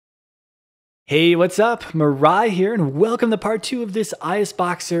Hey, what's up? Mirai here, and welcome to part 2 of this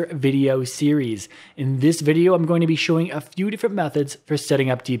ISBoxer video series. In this video, I'm going to be showing a few different methods for setting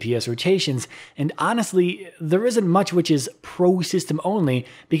up DPS rotations, and honestly, there isn't much which is pro system only,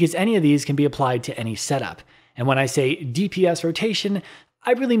 because any of these can be applied to any setup. And when I say DPS rotation,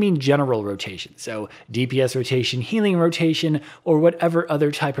 I really mean general rotation, so DPS rotation, healing rotation, or whatever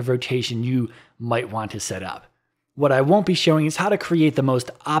other type of rotation you might want to set up. What I won't be showing is how to create the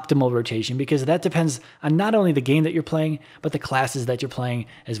most optimal rotation, because that depends on not only the game that you're playing, but the classes that you're playing,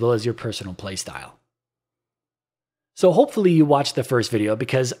 as well as your personal playstyle. So hopefully you watched the first video,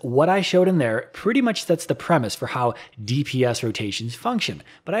 because what I showed in there pretty much sets the premise for how DPS rotations function,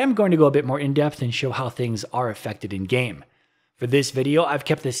 but I am going to go a bit more in depth and show how things are affected in game. For this video, I've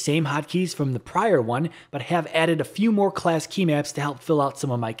kept the same hotkeys from the prior one, but have added a few more class key maps to help fill out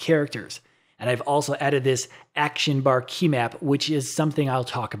some of my characters. And I've also added this action bar key map, which is something I'll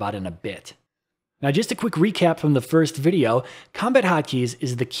talk about in a bit. Now, just a quick recap from the first video, Combat Hotkeys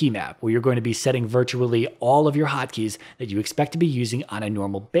is the key map where you're going to be setting virtually all of your hotkeys that you expect to be using on a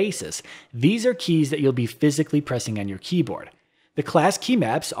normal basis. These are keys that you'll be physically pressing on your keyboard. The class key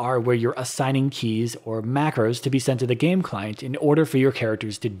maps are where you're assigning keys or macros to be sent to the game client in order for your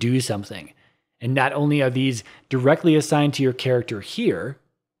characters to do something. And not only are these directly assigned to your character here,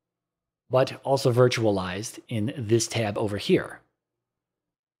 but also virtualized in this tab over here.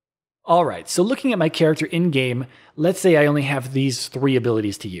 Alright, so looking at my character in-game, let's say I only have these 3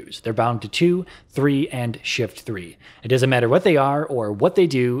 abilities to use. They're bound to 2, 3, and Shift 3. It doesn't matter what they are or what they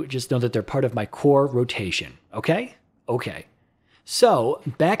do, just know that they're part of my core rotation, okay? Okay. So,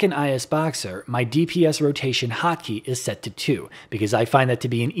 back in ISBoxer, my DPS rotation hotkey is set to 2, because I find that to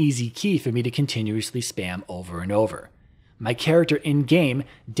be an easy key for me to continuously spam over and over. My character in-game,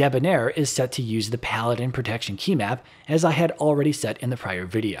 Debonair, is set to use the Paladin Protection key map, as I had already set in the prior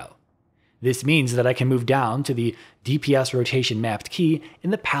video. This means that I can move down to the DPS rotation mapped key in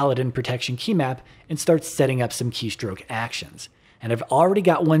the Paladin Protection key map and start setting up some keystroke actions. And I've already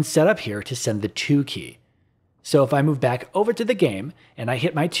got one set up here to send the 2 key. So if I move back over to the game and I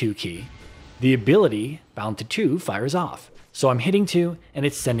hit my 2 key, the ability, bound to 2, fires off. So I'm hitting 2 and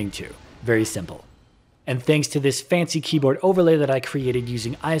it's sending 2. Very simple. And thanks to this fancy keyboard overlay that I created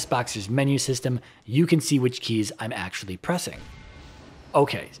using ISBoxer's menu system, you can see which keys I'm actually pressing.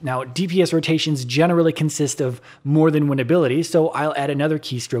 Okay, now DPS rotations generally consist of more than one ability, so I'll add another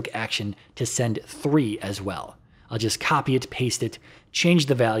keystroke action to send 3 as well. I'll just copy it, paste it, change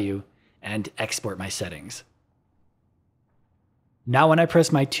the value, and export my settings. Now when I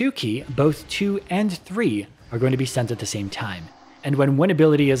press my 2 key, both 2 and 3 are going to be sent at the same time. And when one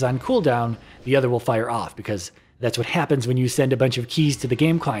ability is on cooldown, the other will fire off, because that's what happens when you send a bunch of keys to the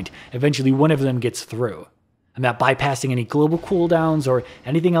game client. Eventually one of them gets through. I'm not bypassing any global cooldowns or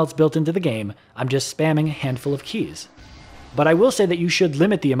anything else built into the game, I'm just spamming a handful of keys. But I will say that you should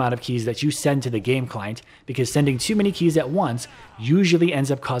limit the amount of keys that you send to the game client, because sending too many keys at once usually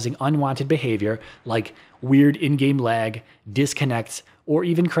ends up causing unwanted behavior like weird in-game lag, disconnects, or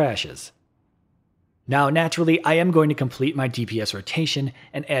even crashes. Now, naturally, I am going to complete my DPS rotation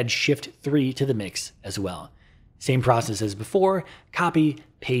and add Shift 3 to the mix as well. Same process as before, copy,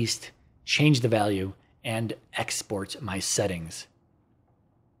 paste, change the value, and export my settings.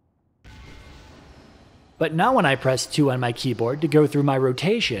 But now when I press 2 on my keyboard to go through my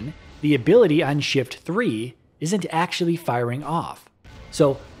rotation, the ability on Shift 3 isn't actually firing off.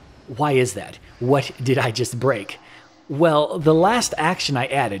 So why is that? What did I just break? Well, the last action I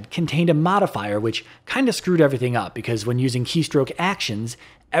added contained a modifier which kind of screwed everything up, because when using keystroke actions,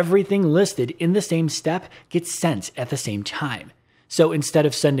 everything listed in the same step gets sent at the same time. So instead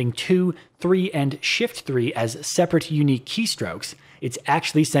of sending 2, 3, and Shift 3 as separate unique keystrokes, it's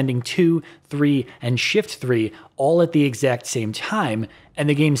actually sending 2, 3, and Shift 3 all at the exact same time, and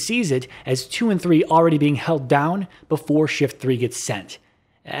the game sees it as 2 and 3 already being held down before Shift 3 gets sent.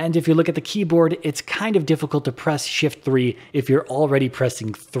 And if you look at the keyboard, it's kind of difficult to press Shift 3 if you're already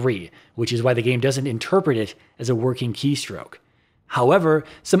pressing 3, which is why the game doesn't interpret it as a working keystroke. However,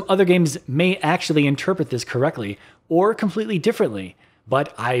 some other games may actually interpret this correctly or completely differently,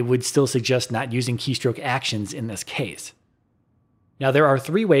 but I would still suggest not using keystroke actions in this case. Now, there are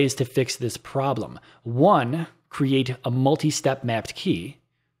 3 ways to fix this problem. 1, create a multi-step mapped key.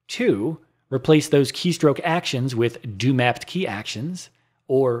 2, replace those keystroke actions with do-mapped key actions.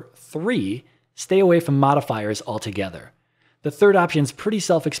 Or 3, stay away from modifiers altogether. The third option is pretty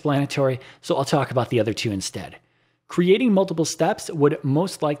self-explanatory, so I'll talk about the other 2 instead. Creating multiple steps would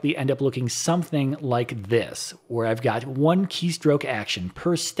most likely end up looking something like this, where I've got 1 keystroke action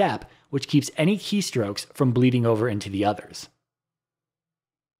per step, which keeps any keystrokes from bleeding over into the others.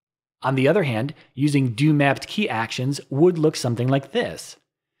 On the other hand, using do-mapped key actions would look something like this.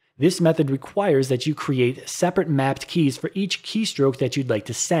 This method requires that you create separate mapped keys for each keystroke that you'd like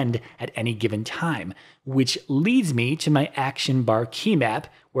to send at any given time, which leads me to my action bar key map,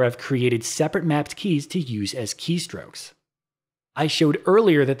 where I've created separate mapped keys to use as keystrokes. I showed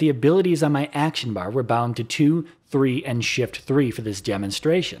earlier that the abilities on my action bar were bound to 2, 3, and Shift 3 for this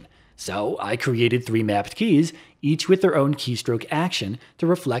demonstration. So I created 3 mapped keys, each with their own keystroke action to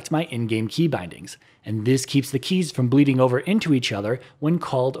reflect my in-game key bindings, and this keeps the keys from bleeding over into each other when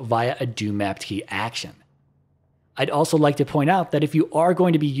called via a do-mapped key action. I'd also like to point out that if you are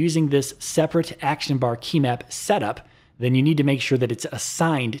going to be using this separate action bar key map setup, then you need to make sure that it's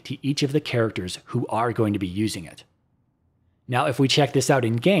assigned to each of the characters who are going to be using it. Now, if we check this out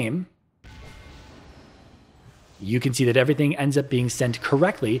in game, you can see that everything ends up being sent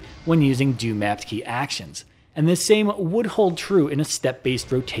correctly when using do-mapped key actions. And the same would hold true in a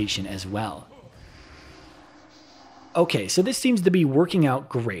step-based rotation as well. Okay, so this seems to be working out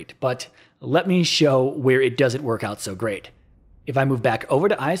great, but let me show where it doesn't work out so great. If I move back over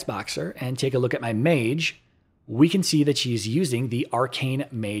to ISBoxer and take a look at my mage, we can see that she's using the Arcane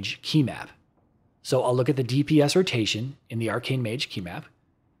Mage key map. So I'll look at the DPS rotation in the Arcane Mage key map,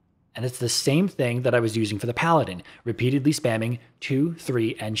 and it's the same thing that I was using for the Paladin, repeatedly spamming 2,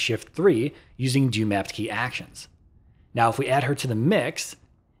 3, and Shift 3 using do-mapped key actions. Now if we add her to the mix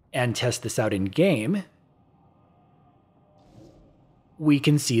and test this out in game, we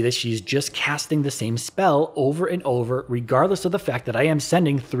can see that she's just casting the same spell over and over, regardless of the fact that I am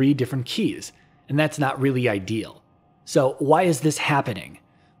sending 3 different keys, and that's not really ideal. So why is this happening?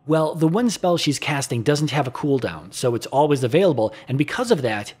 Well, the one spell she's casting doesn't have a cooldown, so it's always available, and because of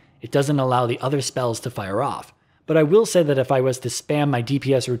that, it doesn't allow the other spells to fire off. But I will say that if I was to spam my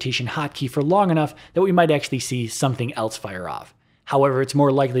DPS rotation hotkey for long enough, that we might actually see something else fire off. However, it's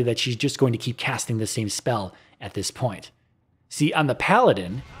more likely that she's just going to keep casting the same spell at this point. See, on the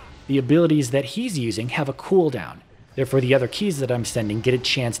Paladin, the abilities that he's using have a cooldown. Therefore, the other keys that I'm sending get a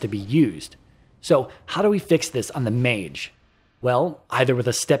chance to be used. So how do we fix this on the Mage? Well, either with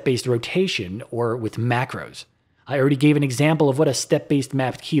a step-based rotation or with macros. I already gave an example of what a step-based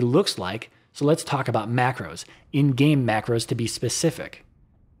mapped key looks like, so let's talk about macros, in-game macros to be specific.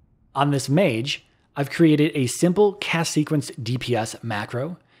 On this mage, I've created a simple cast sequence DPS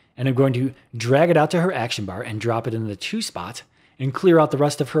macro, and I'm going to drag it out to her action bar and drop it in the 2 spot, and clear out the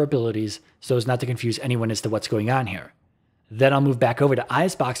rest of her abilities so as not to confuse anyone as to what's going on here. Then I'll move back over to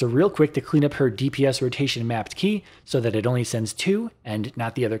ISBoxer real quick to clean up her DPS rotation mapped key so that it only sends 2 and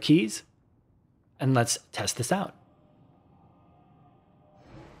not the other keys. And let's test this out.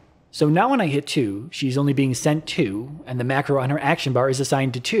 So now when I hit 2, she's only being sent 2, and the macro on her action bar is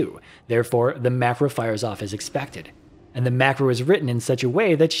assigned to 2. Therefore, the macro fires off as expected. And the macro is written in such a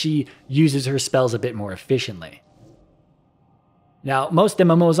way that she uses her spells a bit more efficiently. Now, most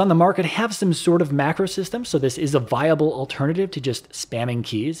MMOs on the market have some sort of macro system, so this is a viable alternative to just spamming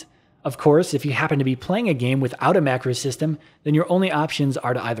keys. Of course, if you happen to be playing a game without a macro system, then your only options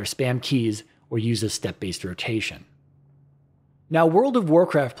are to either spam keys or use a step-based rotation. Now, World of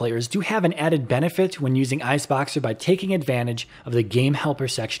Warcraft players do have an added benefit when using ISBoxer by taking advantage of the Game Helper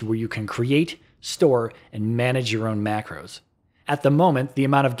section where you can create, store, and manage your own macros. At the moment, the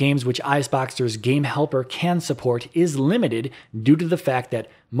amount of games which ISBoxer's Game Helper can support is limited due to the fact that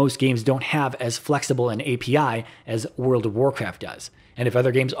most games don't have as flexible an API as World of Warcraft does. And if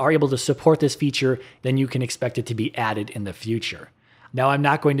other games are able to support this feature, then you can expect it to be added in the future. Now, I'm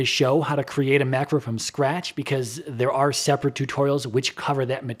not going to show how to create a macro from scratch because there are separate tutorials which cover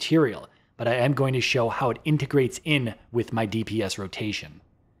that material, but I am going to show how it integrates in with my DPS rotation.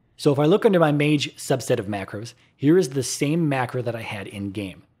 So if I look under my mage subset of macros, here is the same macro that I had in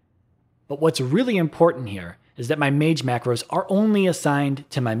game. But what's really important here is that my mage macros are only assigned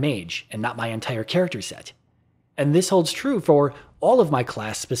to my mage and not my entire character set. And this holds true for all of my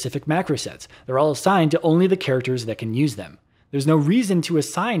class-specific macro sets. They're all assigned to only the characters that can use them. There's no reason to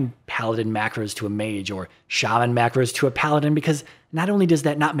assign paladin macros to a mage or shaman macros to a paladin because not only does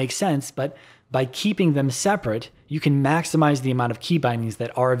that not make sense, but by keeping them separate, you can maximize the amount of key bindings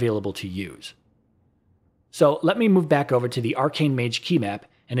that are available to use. So let me move back over to the Arcane Mage key map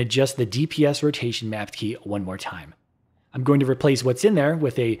and adjust the DPS rotation mapped key one more time. I'm going to replace what's in there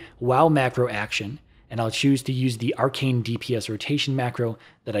with a WoW macro action, and I'll choose to use the Arcane DPS rotation macro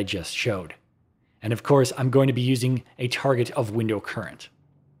that I just showed. And of course, I'm going to be using a target of window current.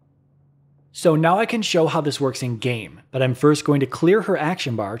 So now I can show how this works in game, but I'm first going to clear her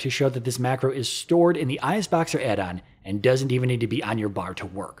action bar to show that this macro is stored in the ISBoxer add-on and doesn't even need to be on your bar to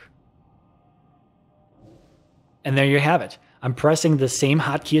work. And there you have it. I'm pressing the same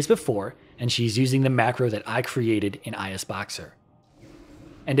hotkey as before, and she's using the macro that I created in ISBoxer.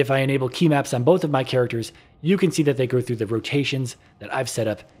 And if I enable key maps on both of my characters, you can see that they go through the rotations that I've set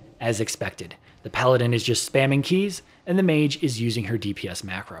up as expected. The paladin is just spamming keys, and the mage is using her DPS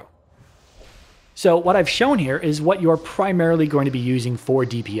macro. So what I've shown here is what you're primarily going to be using for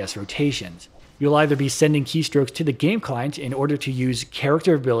DPS rotations. You'll either be sending keystrokes to the game client in order to use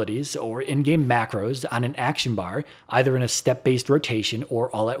character abilities or in-game macros on an action bar, either in a step-based rotation or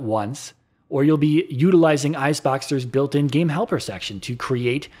all at once, or you'll be utilizing ISBoxer's built-in game helper section to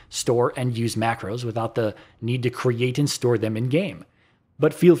create, store, and use macros without the need to create and store them in-game.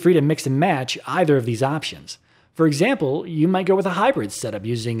 But feel free to mix and match either of these options. For example, you might go with a hybrid setup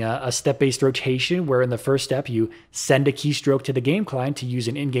using a step-based rotation where in the first step you send a keystroke to the game client to use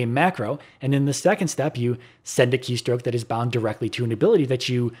an in-game macro, and in the second step you send a keystroke that is bound directly to an ability that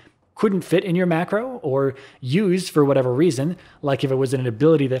you couldn't fit in your macro or use for whatever reason, like if it was an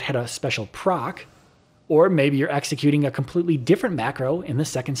ability that had a special proc, or maybe you're executing a completely different macro in the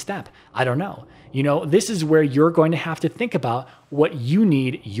second step. I don't know. This is where you're going to have to think about what you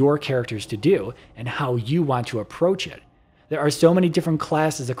need your characters to do and how you want to approach it. There are so many different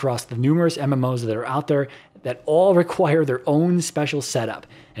classes across the numerous MMOs that are out there that all require their own special setup,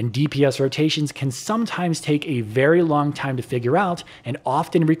 and DPS rotations can sometimes take a very long time to figure out and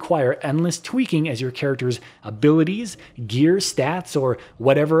often require endless tweaking as your character's abilities, gear, stats, or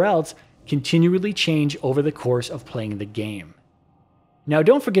whatever else continually change over the course of playing the game. Now,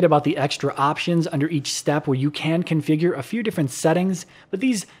 don't forget about the extra options under each step where you can configure a few different settings, but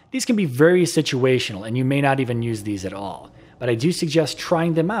these can be very situational and you may not even use these at all. But I do suggest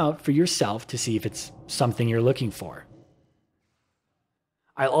trying them out for yourself to see if it's something you're looking for.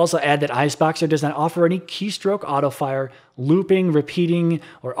 I'll also add that ISBoxer does not offer any keystroke autofire, looping, repeating,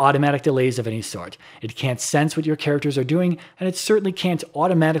 or automatic delays of any sort. It can't sense what your characters are doing, and it certainly can't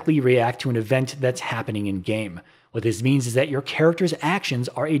automatically react to an event that's happening in-game. What this means is that your character's actions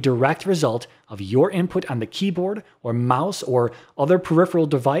are a direct result of your input on the keyboard or mouse or other peripheral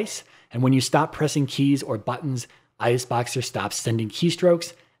device, and when you stop pressing keys or buttons, ISBoxer stops sending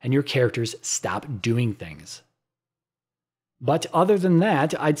keystrokes, and your characters stop doing things. But other than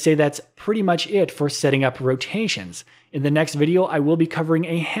that, I'd say that's pretty much it for setting up rotations. In the next video, I will be covering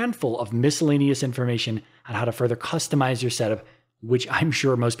a handful of miscellaneous information on how to further customize your setup, which I'm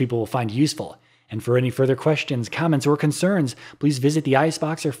sure most people will find useful. And for any further questions, comments, or concerns, please visit the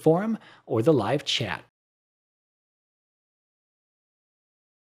ISBoxer forum or the live chat.